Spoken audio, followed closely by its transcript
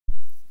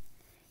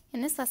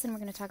In this lesson, we're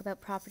going to talk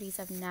about properties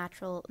of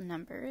natural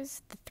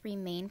numbers, the three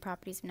main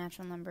properties of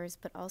natural numbers,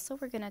 but also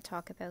we're going to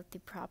talk about the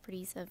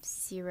properties of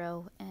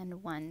 0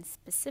 and 1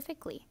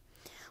 specifically.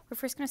 We're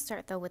first going to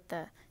start, though, with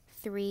the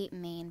three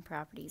main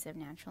properties of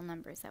natural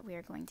numbers that we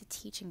are going to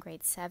teach in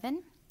grade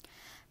 7.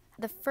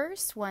 The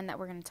first one that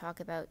we're going to talk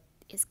about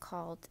is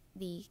called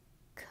the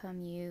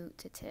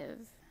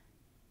commutative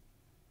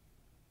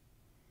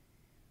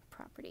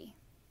property.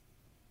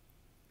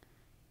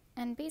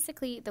 And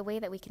basically, the way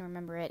that we can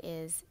remember it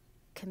is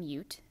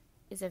commute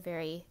is a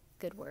very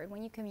good word.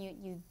 When you commute,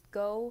 you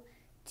go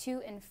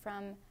to and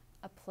from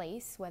a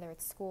place, whether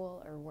it's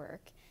school or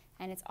work,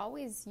 and it's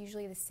always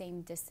usually the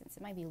same distance.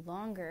 It might be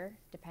longer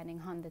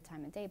depending on the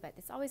time of day, but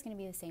it's always going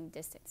to be the same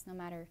distance, no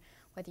matter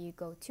whether you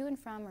go to and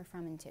from or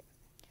from and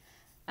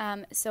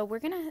to. So we're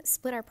going to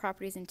split our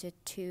properties into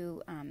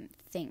two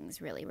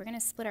things, really. We're going to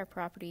split our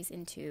properties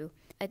into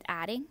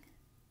adding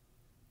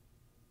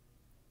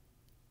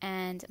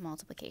and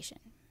multiplication.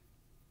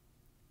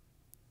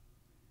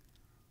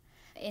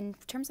 In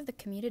terms of the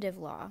commutative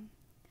law,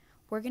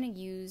 we're going to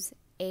use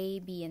A,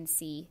 B, and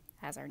C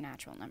as our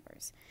natural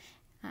numbers.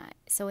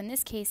 So in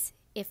this case,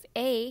 if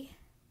A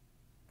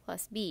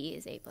plus B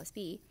is A plus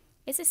B,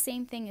 it's the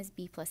same thing as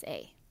B plus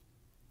A,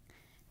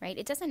 right?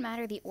 It doesn't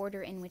matter the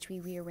order in which we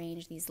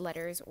rearrange these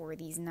letters or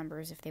these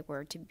numbers if they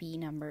were to be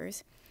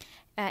numbers.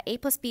 A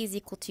plus B is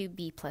equal to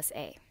B plus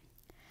A.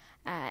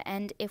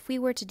 And if we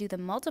were to do the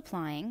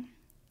multiplying,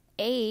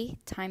 A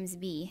times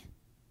B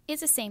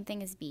is the same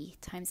thing as B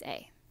times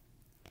A.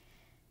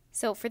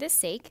 So for this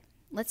sake,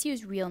 let's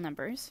use real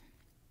numbers.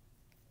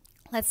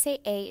 Let's say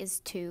A is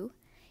 2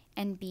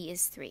 and B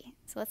is 3.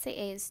 So let's say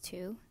A is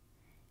 2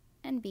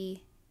 and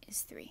B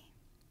is 3.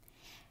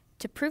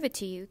 To prove it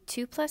to you,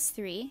 2 plus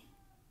 3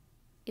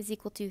 is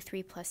equal to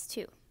 3 plus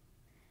 2.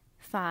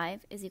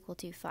 5 is equal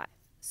to 5.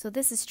 So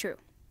this is true.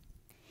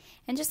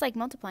 And just like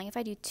multiplying, if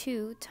I do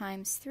 2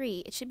 times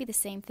 3, it should be the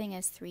same thing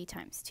as 3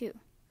 times 2.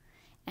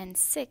 And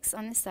 6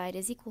 on this side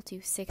is equal to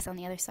 6 on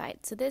the other side.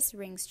 So this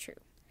rings true.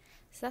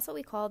 So that's what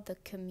we call the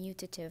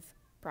commutative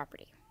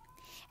property.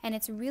 And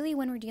it's really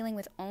when we're dealing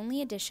with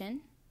only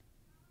addition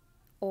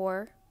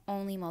or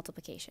only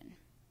multiplication.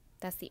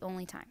 That's the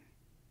only time.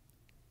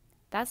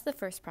 That's the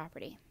first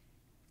property.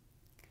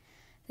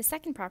 The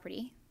second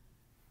property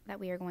that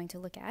we are going to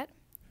look at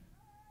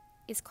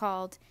is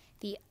called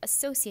the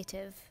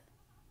associative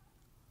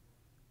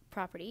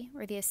property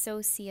or the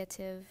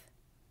associative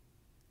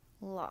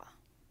law.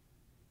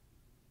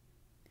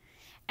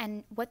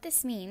 And what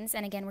this means,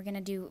 and again, we're going to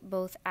do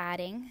both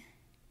adding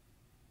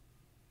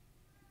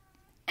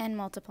and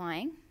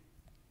multiplying.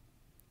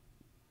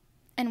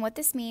 And what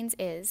this means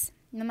is,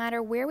 no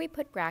matter where we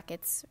put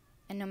brackets,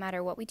 and no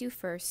matter what we do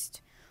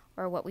first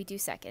or what we do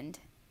second,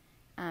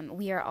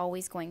 we are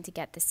always going to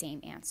get the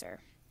same answer.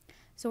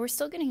 So we're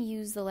still going to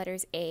use the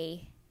letters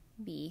A,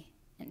 B,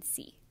 and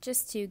C,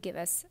 just to give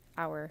us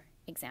our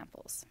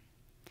examples.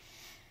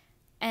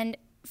 And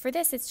for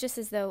this, it's just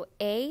as though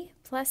A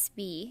plus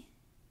B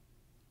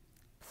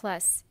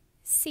plus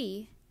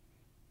C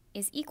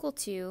is equal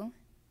to,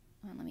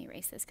 well, let me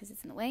erase this because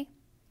it's in the way,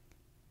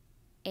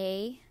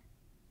 A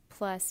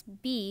plus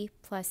B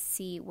plus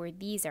C, where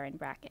these are in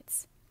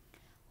brackets.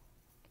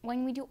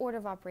 When we do order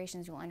of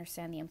operations, you'll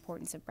understand the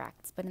importance of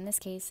brackets, but in this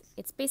case,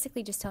 it's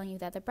basically just telling you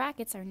that the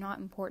brackets are not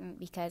important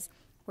because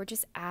we're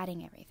just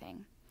adding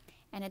everything.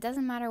 And it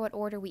doesn't matter what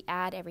order we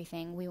add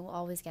everything, we will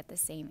always get the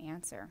same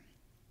answer.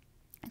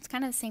 It's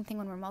kind of the same thing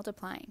when we're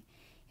multiplying.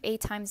 A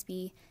times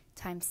B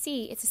times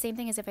C, it's the same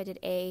thing as if I did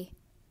A,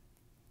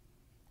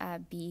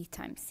 B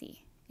times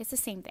C. It's the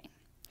same thing.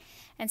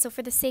 And so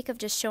for the sake of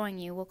just showing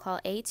you, we'll call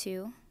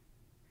A2,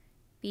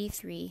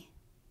 B3,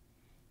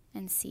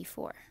 and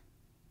C4.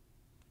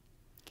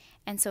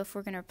 And so if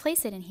we're going to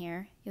replace it in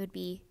here, it would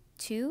be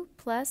 2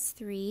 plus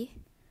 3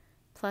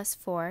 plus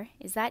 4.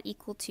 Is that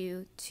equal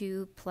to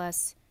 2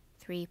 plus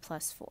 3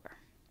 plus 4?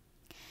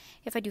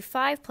 If I do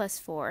 5 plus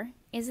 4,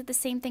 is it the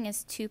same thing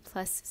as 2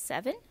 plus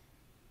 7?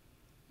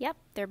 Yep,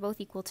 they're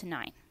both equal to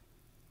 9.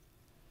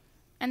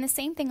 And the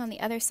same thing on the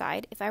other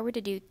side, if I were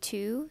to do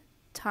 2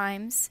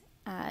 times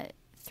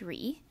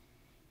 3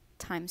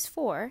 times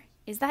 4,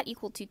 is that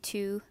equal to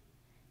 2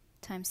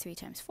 times 3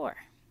 times 4?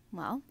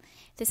 Well,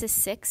 this is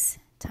 6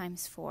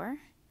 times 4,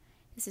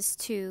 this is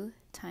 2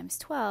 times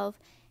 12,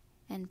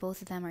 and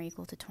both of them are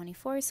equal to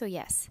 24, so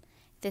yes,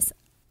 this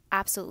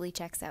absolutely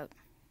checks out.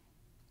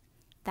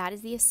 That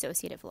is the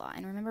associative law.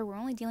 And remember, we're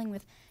only dealing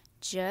with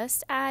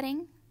just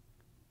adding,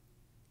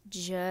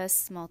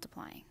 just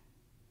multiplying.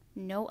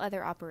 No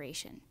other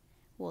operation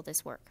will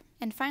this work.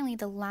 And finally,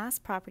 the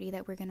last property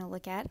that we're going to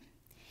look at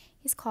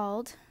is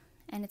called,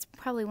 and it's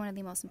probably one of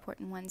the most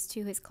important ones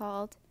too, is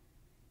called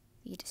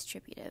the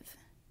distributive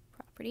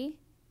property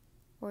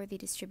or the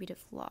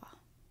distributive law.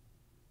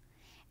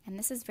 And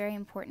this is very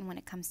important when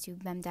it comes to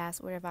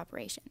PEMDAS order of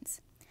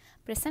operations.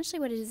 But essentially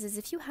what it is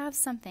if you have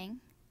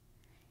something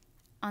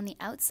on the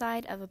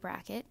outside of a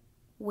bracket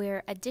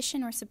where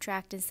addition or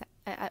subtraction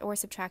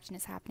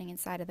is happening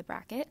inside of the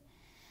bracket,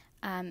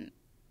 let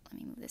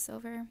me move this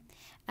over.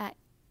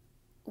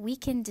 we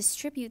can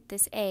distribute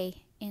this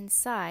A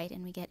inside,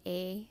 and we get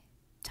A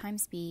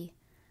times B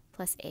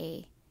plus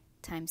A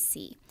times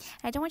C.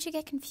 And I don't want you to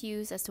get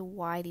confused as to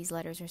why these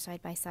letters are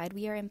side by side.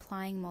 We are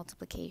implying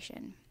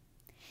multiplication.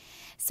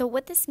 So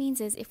what this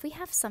means is if we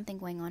have something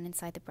going on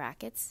inside the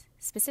brackets,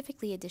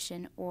 specifically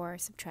addition or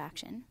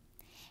subtraction,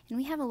 and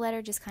we have a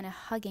letter just kind of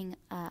hugging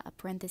a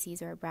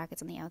parentheses or a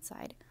brackets on the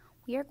outside,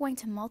 we are going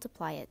to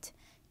multiply it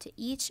to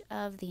each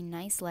of the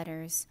nice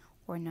letters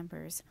or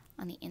numbers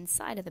on the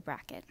inside of the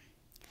bracket.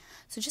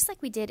 So just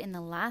like we did in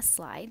the last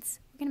slides,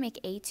 we're going to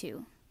make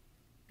A2,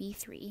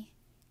 B3,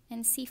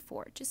 and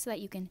C4, just so that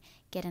you can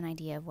get an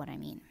idea of what I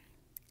mean.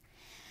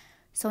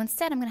 So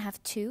instead, I'm going to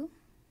have 2,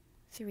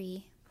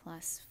 3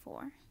 plus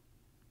 4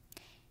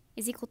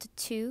 is equal to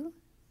 2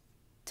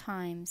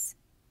 times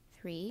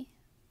 3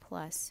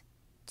 plus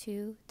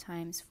 2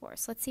 times 4.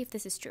 So let's see if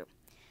this is true.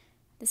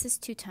 This is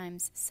 2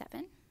 times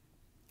 7,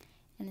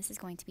 and this is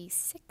going to be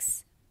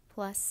 6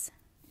 plus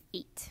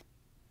 8.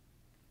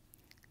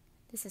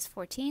 This is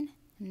 14,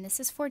 and this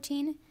is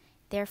 14,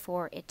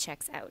 therefore it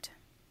checks out.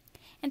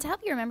 And to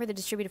help you remember the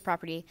distributive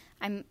property,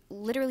 I'm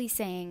literally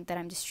saying that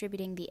I'm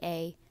distributing the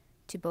A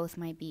to both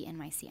my B and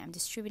my C. I'm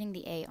distributing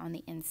the A on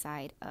the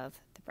inside of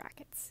the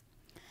brackets.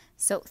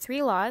 So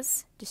 3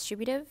 laws: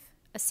 distributive,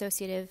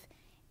 associative,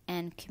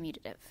 and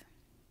commutative.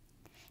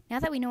 Now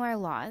that we know our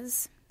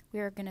laws, we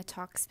are going to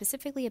talk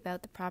specifically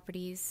about the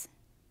properties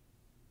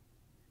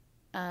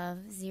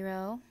of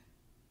 0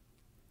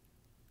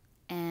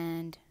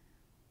 and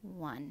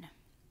 1.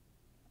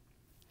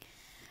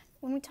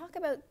 When we talk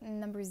about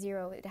number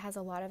 0, it has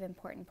a lot of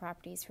important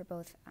properties for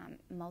both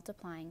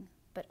multiplying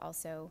but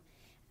also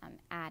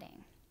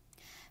adding.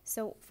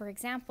 So, for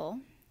example,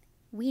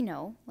 we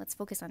know, let's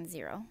focus on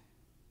 0,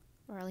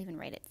 or I'll even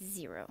write it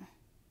 0.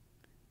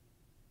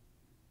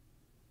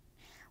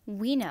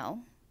 We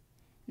know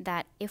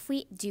that if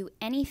we do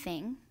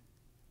anything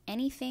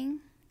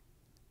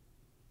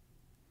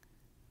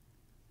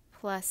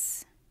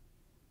plus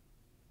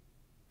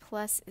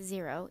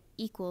 0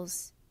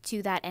 equals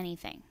to that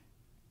anything.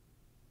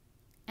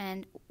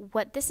 And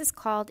what this is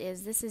called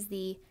is, this is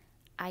the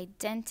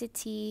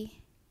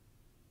identity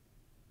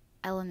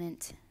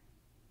element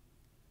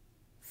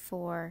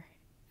for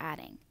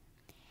adding.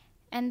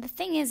 And the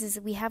thing is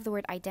we have the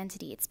word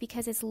identity. It's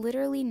because it's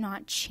literally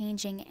not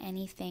changing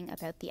anything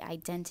about the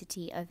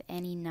identity of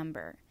any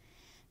number.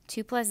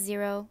 2 plus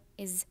 0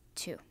 is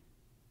 2.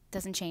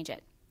 Doesn't change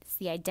it. It's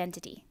the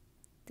identity.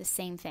 The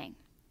same thing.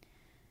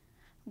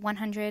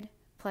 100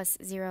 plus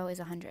 0 is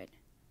 100.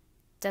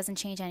 Doesn't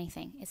change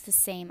anything. It's the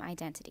same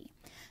identity.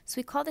 So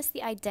we call this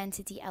the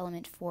identity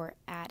element for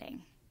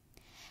adding.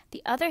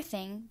 The other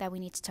thing that we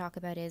need to talk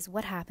about is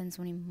what happens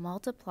when we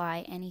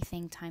multiply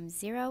anything times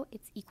 0,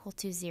 it's equal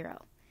to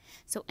 0.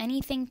 So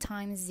anything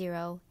times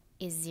 0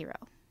 is 0.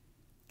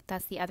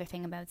 That's the other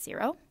thing about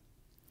 0.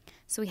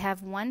 So we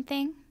have one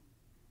thing,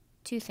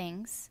 two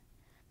things.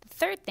 The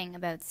third thing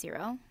about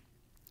 0,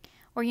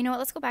 or you know what,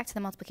 let's go back to the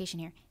multiplication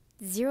here.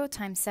 0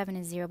 times 7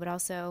 is 0, but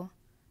also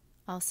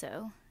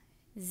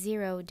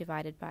 0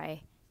 divided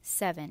by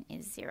 7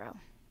 is 0.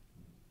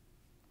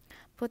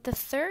 But the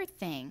third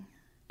thing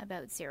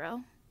about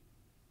 0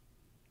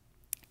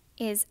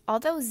 is,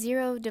 although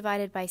 0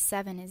 divided by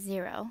 7 is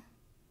 0,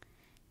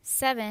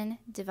 7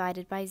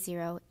 divided by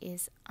 0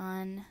 is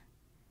undefined,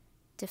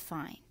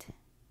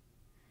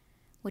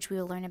 which we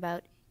will learn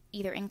about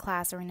either in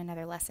class or in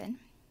another lesson.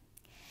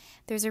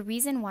 There's a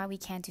reason why we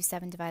can't do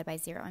 7 divided by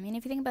 0. I mean,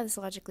 if you think about this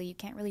logically, you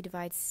can't really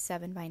divide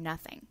 7 by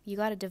nothing. You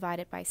got to divide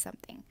it by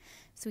something.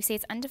 So we say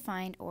it's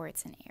undefined or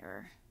it's an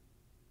error.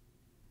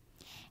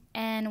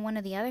 And one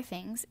of the other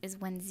things is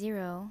when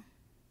 0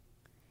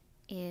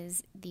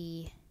 is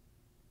the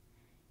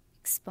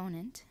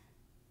exponent,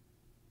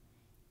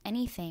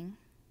 anything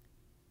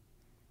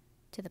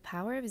to the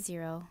power of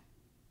 0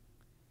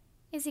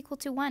 is equal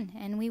to 1.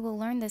 And we will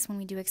learn this when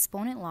we do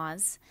exponent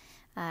laws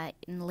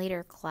in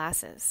later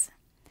classes.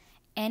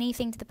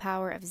 Anything to the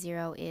power of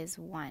 0 is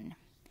 1.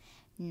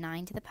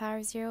 9 to the power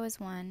of 0 is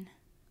 1.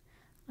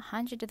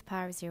 100 to the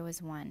power of 0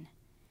 is 1.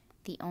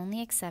 The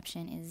only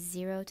exception is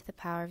 0 to the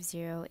power of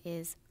 0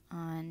 is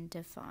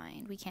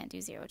undefined. We can't do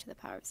 0 to the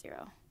power of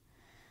 0.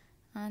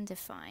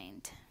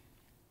 Undefined.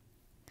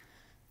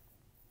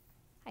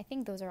 I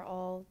think those are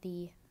all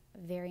the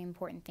very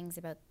important things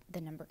about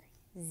the number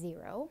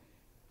 0.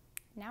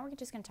 Now we're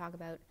just going to talk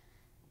about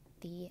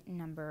the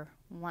number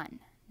 1.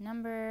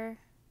 Number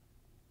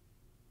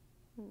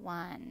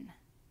 1.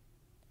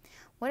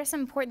 What are some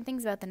important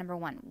things about the number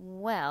 1?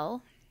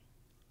 Well,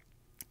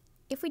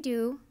 if we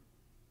do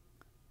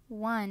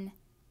 1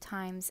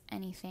 times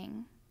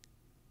anything,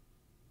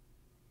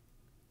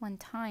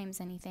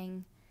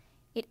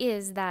 it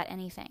is that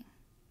anything.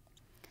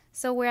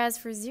 So whereas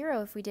for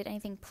 0, if we did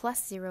anything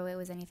plus 0, it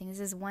was anything. This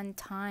is 1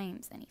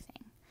 times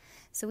anything.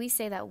 So we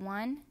say that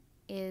 1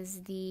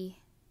 is the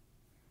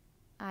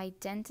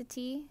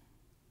identity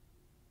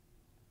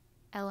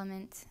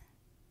element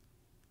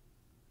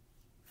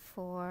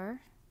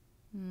for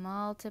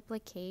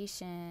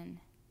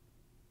multiplication.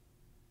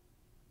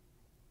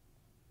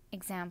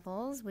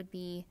 examples would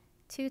be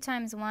 2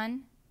 times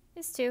 1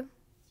 is 2.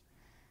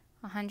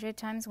 100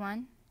 times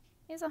 1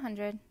 is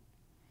 100.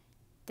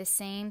 The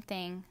same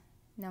thing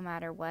no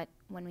matter what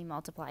when we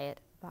multiply it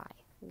by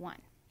 1.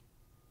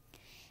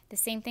 The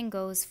same thing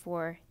goes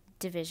for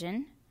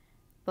division,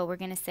 but we're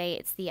going to say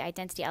it's the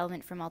identity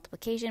element for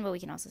multiplication, but we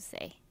can also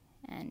say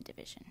and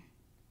division.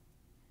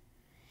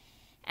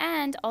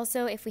 And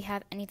also, if we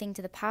have anything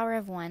to the power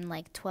of 1,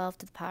 like 12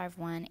 to the power of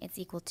 1, it's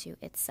equal to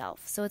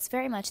itself. So it's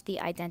very much the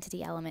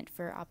identity element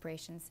for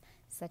operations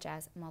such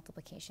as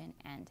multiplication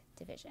and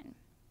division.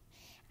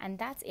 And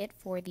that's it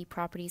for the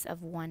properties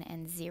of 1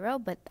 and 0,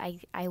 but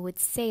I would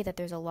say that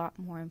there's a lot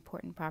more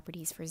important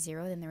properties for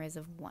 0 than there is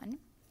of 1.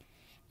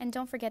 And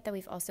don't forget that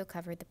we've also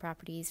covered the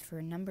properties for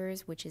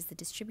numbers, which is the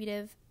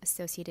distributive,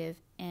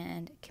 associative,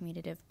 and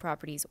commutative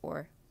properties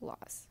or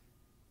laws.